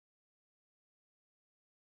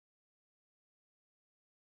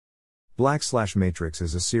Black/Matrix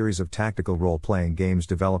is a series of tactical role-playing games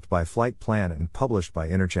developed by Flight Plan and published by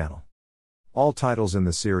Interchannel. All titles in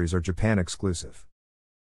the series are Japan exclusive.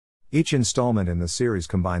 Each installment in the series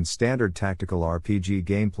combines standard tactical RPG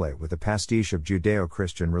gameplay with a pastiche of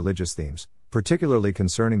Judeo-Christian religious themes, particularly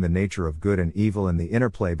concerning the nature of good and evil and the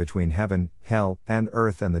interplay between heaven, hell, and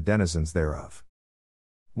earth and the denizens thereof.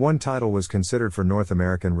 One title was considered for North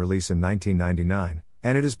American release in 1999,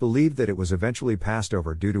 and it is believed that it was eventually passed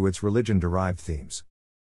over due to its religion-derived themes.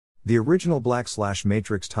 The original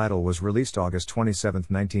Black/Matrix title was released August 27,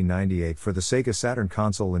 1998 for the Sega Saturn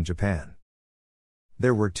console in Japan.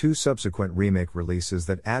 There were two subsequent remake releases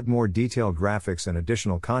that add more detailed graphics and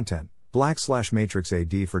additional content. Black/Matrix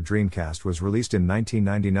AD for Dreamcast was released in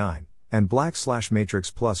 1999, and Black/Matrix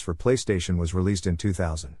Plus for PlayStation was released in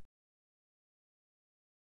 2000.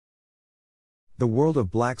 The world of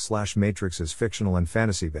Black/Matrix is fictional and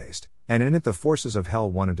fantasy-based, and in it the forces of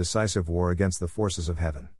hell won a decisive war against the forces of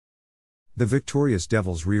heaven. The victorious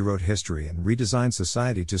devils rewrote history and redesigned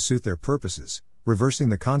society to suit their purposes, reversing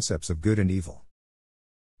the concepts of good and evil.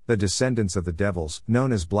 The descendants of the devils,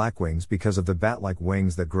 known as Blackwings because of the bat-like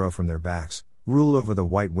wings that grow from their backs, rule over the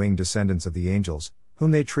white-winged descendants of the angels, whom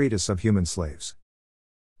they treat as subhuman slaves.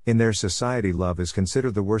 In their society, love is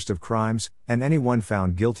considered the worst of crimes, and anyone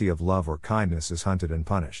found guilty of love or kindness is hunted and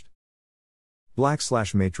punished.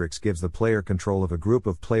 Black/Matrix gives the player control of a group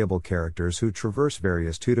of playable characters who traverse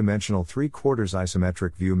various two-dimensional three-quarters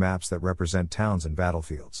isometric view maps that represent towns and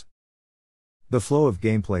battlefields. The flow of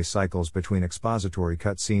gameplay cycles between expository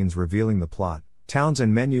cutscenes revealing the plot, towns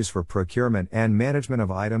and menus for procurement and management of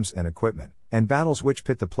items and equipment, and battles which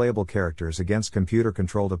pit the playable characters against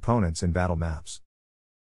computer-controlled opponents in battle maps.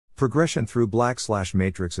 Progression through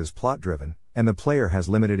Black/Matrix is plot-driven, and the player has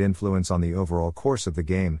limited influence on the overall course of the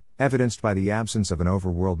game, evidenced by the absence of an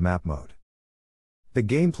overworld map mode. The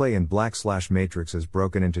gameplay in Black/Matrix is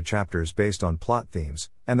broken into chapters based on plot themes,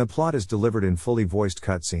 and the plot is delivered in fully voiced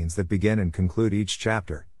cutscenes that begin and conclude each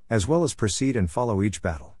chapter, as well as precede and follow each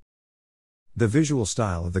battle. The visual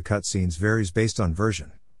style of the cutscenes varies based on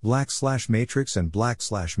version. Black/Matrix and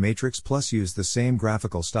Black/Matrix Plus use the same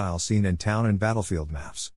graphical style seen in town and battlefield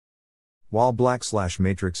maps. While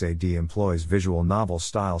Black/Matrix AD employs visual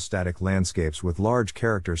novel-style static landscapes with large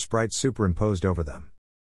character sprites superimposed over them.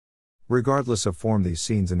 Regardless of form, these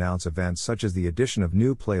scenes announce events such as the addition of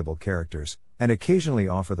new playable characters, and occasionally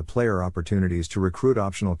offer the player opportunities to recruit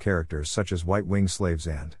optional characters such as white-winged slaves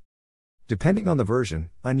and, depending on the version,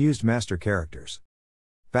 unused master characters.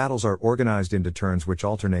 Battles are organized into turns which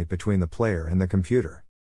alternate between the player and the computer.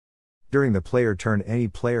 During the player turn, any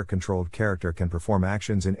player-controlled character can perform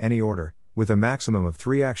actions in any order, with a maximum of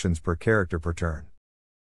 3 actions per character per turn.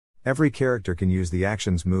 Every character can use the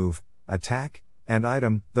actions move, attack, and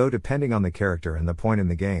item, though depending on the character and the point in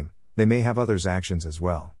the game, they may have others' actions as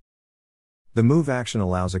well. The move action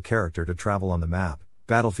allows a character to travel on the map.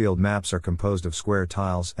 Battlefield maps are composed of square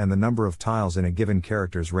tiles, and the number of tiles in a given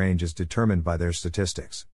character's range is determined by their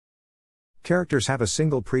statistics. Characters have a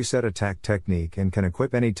single preset attack technique and can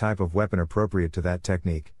equip any type of weapon appropriate to that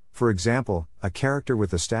technique. For example, a character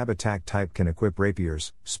with the stab attack type can equip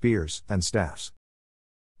rapiers, spears, and staffs.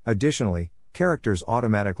 Additionally, characters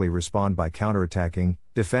automatically respond by counterattacking,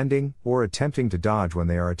 defending, or attempting to dodge when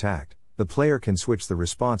they are attacked. The player can switch the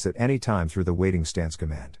response at any time through the waiting stance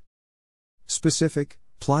command. Specific,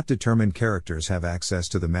 plot-determined characters have access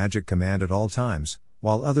to the magic command at all times,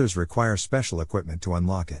 while others require special equipment to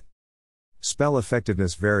unlock it. Spell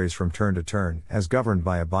effectiveness varies from turn to turn, as governed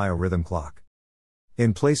by a biorhythm clock.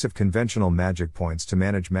 In place of conventional magic points to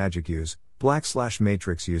manage magic use,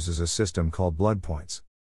 Black/Matrix uses a system called blood points.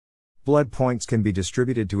 Blood points can be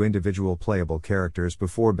distributed to individual playable characters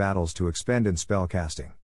before battles to expend in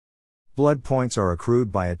spellcasting. Blood points are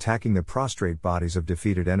accrued by attacking the prostrate bodies of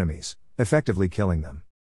defeated enemies, effectively killing them.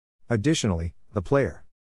 Additionally, the player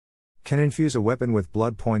can infuse a weapon with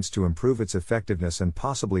blood points to improve its effectiveness and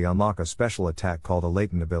possibly unlock a special attack called a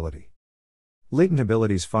latent ability. Latent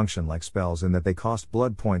abilities function like spells in that they cost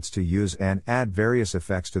blood points to use and add various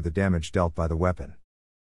effects to the damage dealt by the weapon.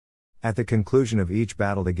 At the conclusion of each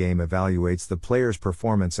battle, the game evaluates the player's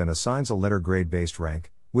performance and assigns a letter grade-based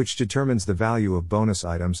rank, which determines the value of bonus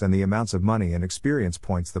items and the amounts of money and experience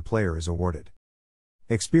points the player is awarded.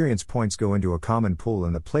 Experience points go into a common pool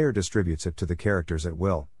and the player distributes it to the characters at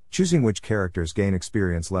will, choosing which characters gain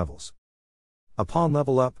experience levels. Upon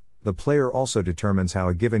level up, the player also determines how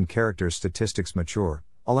a given character's statistics mature,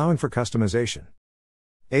 allowing for customization.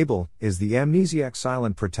 Abel is the amnesiac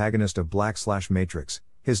silent protagonist of Black/Matrix.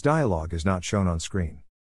 His dialogue is not shown on screen.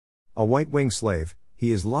 A white-winged slave,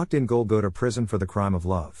 he is locked in Golgotha prison for the crime of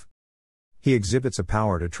love. He exhibits a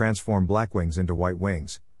power to transform black wings into white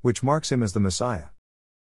wings, which marks him as the Messiah.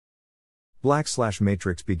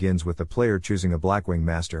 Black/Matrix begins with the player choosing a Blackwing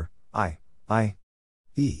Master,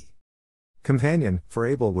 i.e. companion, for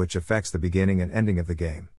Abel, which affects the beginning and ending of the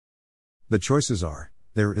game. The choices are: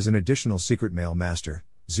 there is an additional secret male master,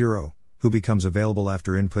 Zero, who becomes available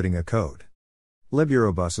after inputting a code.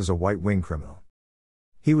 Leburobus is a white wing criminal.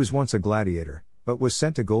 He was once a gladiator, but was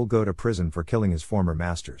sent to Golgotha prison for killing his former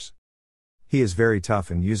masters. He is very tough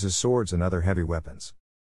and uses swords and other heavy weapons.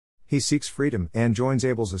 He seeks freedom and joins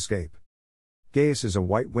Abel's escape. Gaius is a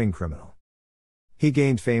white wing criminal. He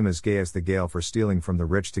gained fame as Gaius the Gale for stealing from the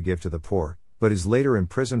rich to give to the poor, but is later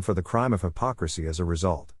imprisoned for the crime of hypocrisy as a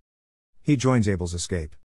result. He joins Abel's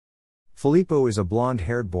escape. Filippo is a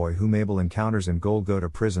blonde-haired boy whom Abel encounters in Golgotha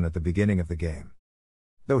prison at the beginning of the game.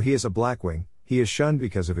 Though he is a Blackwing, he is shunned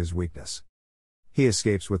because of his weakness. He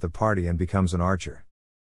escapes with the party and becomes an archer.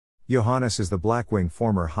 Johannes is the Blackwing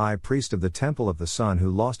former high priest of the Temple of the Sun who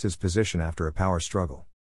lost his position after a power struggle.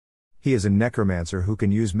 He is a necromancer who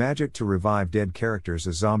can use magic to revive dead characters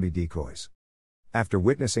as zombie decoys. After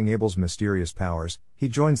witnessing Abel's mysterious powers, he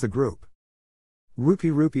joins the group.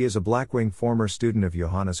 Rupi is a Blackwing former student of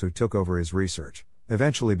Johannes who took over his research,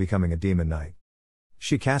 eventually becoming a demon knight.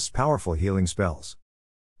 She casts powerful healing spells.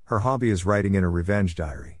 Her hobby is writing in a revenge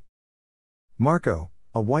diary. Marco,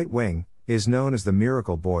 a white wing, is known as the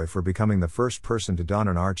Miracle Boy for becoming the first person to don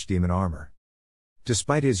an archdemon armor.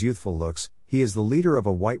 Despite his youthful looks, he is the leader of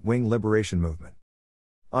a white wing liberation movement.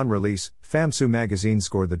 On release, Famitsu magazine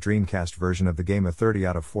scored the Dreamcast version of the game a 30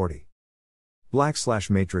 out of 40.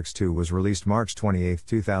 Black/Matrix 2 was released March 28,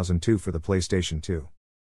 2002 for the PlayStation 2.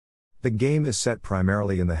 The game is set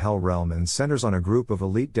primarily in the Hell realm and centers on a group of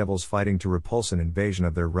elite devils fighting to repulse an invasion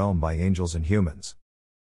of their realm by angels and humans.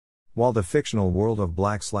 While the fictional world of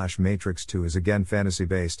Black/Matrix 2 is again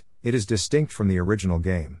fantasy-based, it is distinct from the original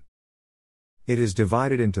game. It is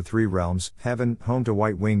divided into 3 realms: Heaven, home to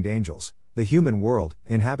white-winged angels; the human world,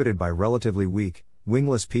 inhabited by relatively weak,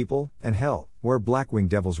 wingless people; and Hell, where Blackwing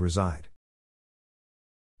devils reside.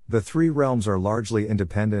 The 3 realms are largely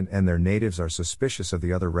independent and their natives are suspicious of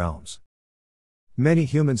the other realms. Many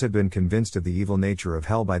humans have been convinced of the evil nature of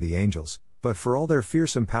Hell by the angels, but for all their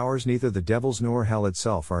fearsome powers neither the devils nor Hell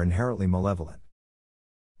itself are inherently malevolent.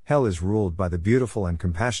 Hell is ruled by the beautiful and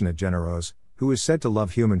compassionate Generos, who is said to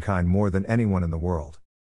love humankind more than anyone in the world.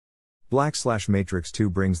 Black/Matrix 2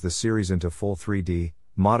 brings the series into full 3D,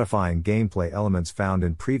 modifying gameplay elements found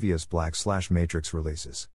in previous Black/Matrix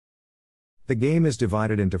releases. The game is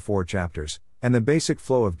divided into 4 chapters, and the basic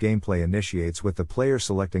flow of gameplay initiates with the player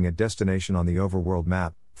selecting a destination on the overworld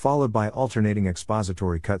map, followed by alternating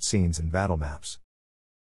expository cutscenes and battle maps.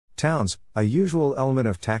 Towns, a usual element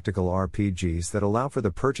of tactical RPGs that allow for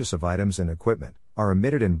the purchase of items and equipment, are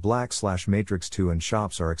omitted in Black/Matrix 2, and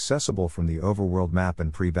shops are accessible from the overworld map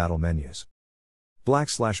and pre-battle menus.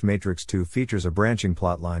 Black/Matrix 2 features a branching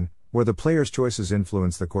plotline, where the player's choices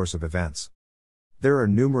influence the course of events. There are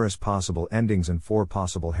numerous possible endings and 4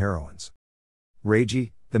 possible heroines.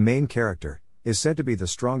 Reiji, the main character, is said to be the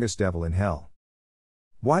strongest devil in Hell.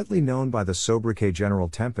 Widely known by the sobriquet General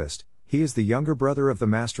Tempest, he is the younger brother of the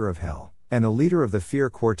Master of Hell, and the leader of the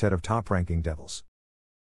Fear Quartet of top-ranking devils.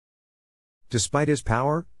 Despite his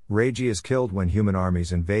power, Reiji is killed when human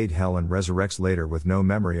armies invade Hell and resurrects later with no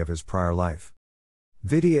memory of his prior life.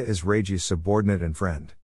 Vidya is Reiji's subordinate and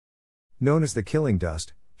friend. Known as the Killing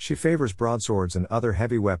Dust, she favors broadswords and other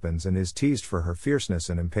heavy weapons and is teased for her fierceness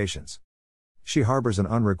and impatience. She harbors an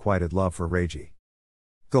unrequited love for Reiji.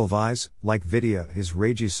 Gulvise, like Vidya, is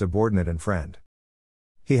Reiji's subordinate and friend.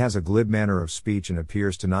 He has a glib manner of speech and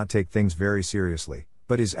appears to not take things very seriously,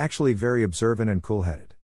 but is actually very observant and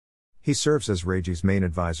cool-headed. He serves as Reiji's main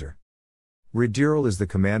advisor. Riduril is the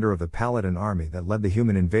commander of the Paladin army that led the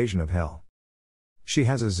human invasion of Hell. She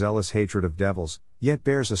has a zealous hatred of devils, yet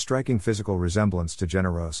bears a striking physical resemblance to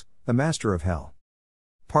Generos, the Master of Hell.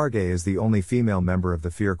 Parge is the only female member of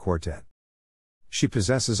the Fear Quartet. She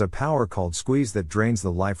possesses a power called Squeeze that drains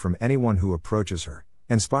the life from anyone who approaches her,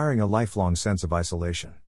 inspiring a lifelong sense of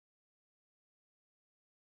isolation.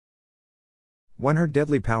 When her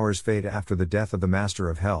deadly powers fade after the death of the Master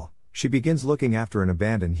of Hell, she begins looking after an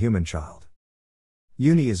abandoned human child.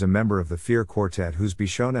 Uni is a member of the Fear Quartet whose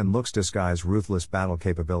Bishonen looks disguise ruthless battle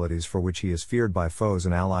capabilities for which he is feared by foes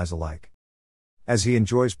and allies alike. As he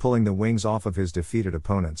enjoys pulling the wings off of his defeated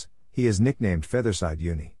opponents, he is nicknamed Featherside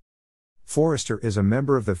Uni. Forrester is a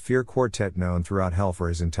member of the Fear Quartet known throughout Hell for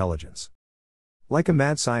his intelligence. Like a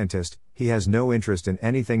mad scientist, he has no interest in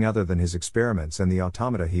anything other than his experiments and the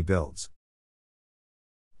automata he builds.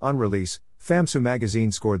 On release, Famitsu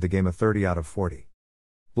magazine scored the game a 30 out of 40.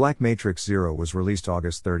 Black Matrix Zero was released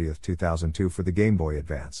August 30, 2002 for the Game Boy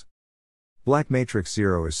Advance. Black Matrix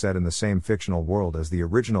Zero is set in the same fictional world as the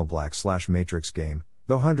original Black/Matrix game,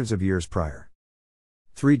 though hundreds of years prior.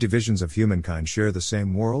 Three divisions of humankind share the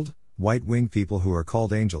same world: white-winged people who are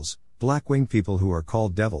called angels, black-winged people who are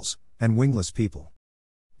called devils, and wingless people.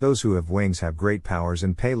 Those who have wings have great powers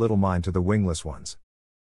and pay little mind to the wingless ones.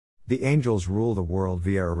 The angels rule the world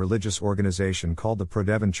via a religious organization called the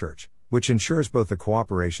Prodevan Church, which ensures both the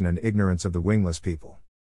cooperation and ignorance of the wingless people.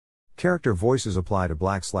 Character voices apply to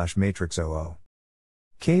Black/Matrix 00.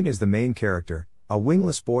 Cain is the main character, a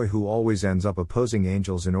wingless boy who always ends up opposing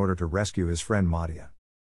angels in order to rescue his friend Madia.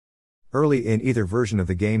 Early in either version of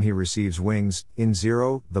the game he receives wings. In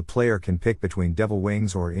Zero, the player can pick between devil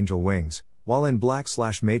wings or angel wings, while in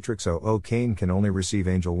Black/Matrix 00 Cain can only receive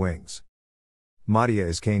angel wings. Madia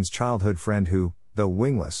is Cain's childhood friend who, though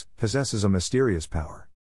wingless, possesses a mysterious power.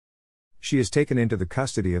 She is taken into the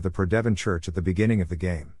custody of the Prodevan Church at the beginning of the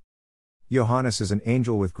game. Johannes is an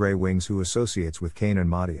angel with grey wings who associates with Cain and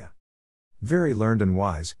Madia. Very learned and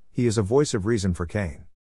wise, he is a voice of reason for Cain.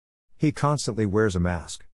 He constantly wears a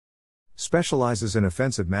mask. Specializes in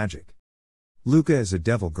offensive magic. Luca is a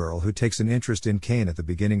devil girl who takes an interest in Cain at the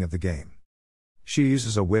beginning of the game. She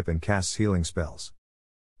uses a whip and casts healing spells.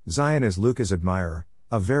 Zion is Luca's admirer,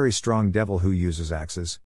 a very strong devil who uses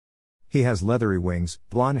axes. He has leathery wings,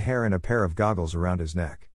 blonde hair and a pair of goggles around his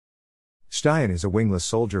neck. Stein is a wingless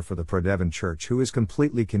soldier for the Prodevan Church who is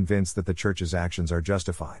completely convinced that the church's actions are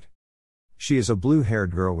justified. She is a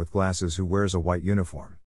blue-haired girl with glasses who wears a white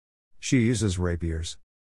uniform. She uses rapiers.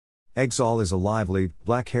 Exal is a lively,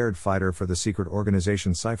 black-haired fighter for the secret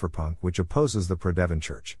organization Cypherpunk which opposes the Prodevan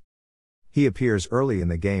Church. He appears early in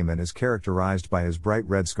the game and is characterized by his bright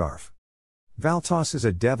red scarf. Valtos is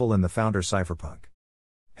a devil and the founder Cypherpunk.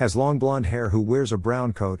 Has long blonde hair who wears a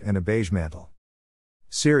brown coat and a beige mantle.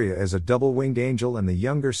 Syria is a double-winged angel and the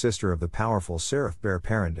younger sister of the powerful Seraph Bear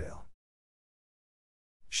Parendale.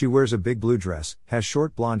 She wears a big blue dress, has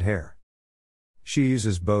short blonde hair. She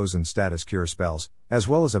uses bows and status cure spells, as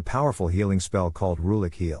well as a powerful healing spell called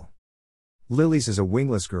Rulik Heal. Lilies is a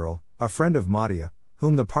wingless girl, a friend of Madia,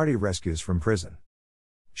 whom the party rescues from prison.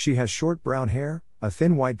 She has short brown hair, a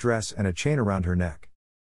thin white dress and a chain around her neck.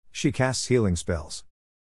 She casts healing spells.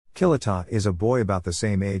 Kilata is a boy about the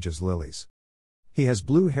same age as Lilies. He has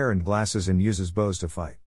blue hair and glasses and uses bows to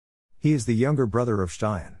fight. He is the younger brother of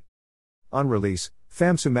Stein. On release,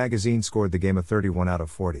 Famsu magazine scored the game a 31 out of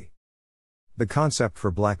 40. The concept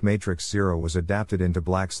for Black Matrix Zero was adapted into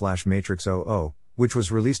Black/Matrix 00, which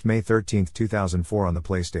was released May 13, 2004 on the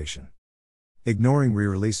PlayStation. Ignoring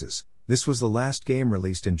re-releases, this was the last game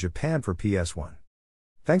released in Japan for PS1.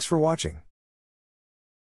 Thanks for watching.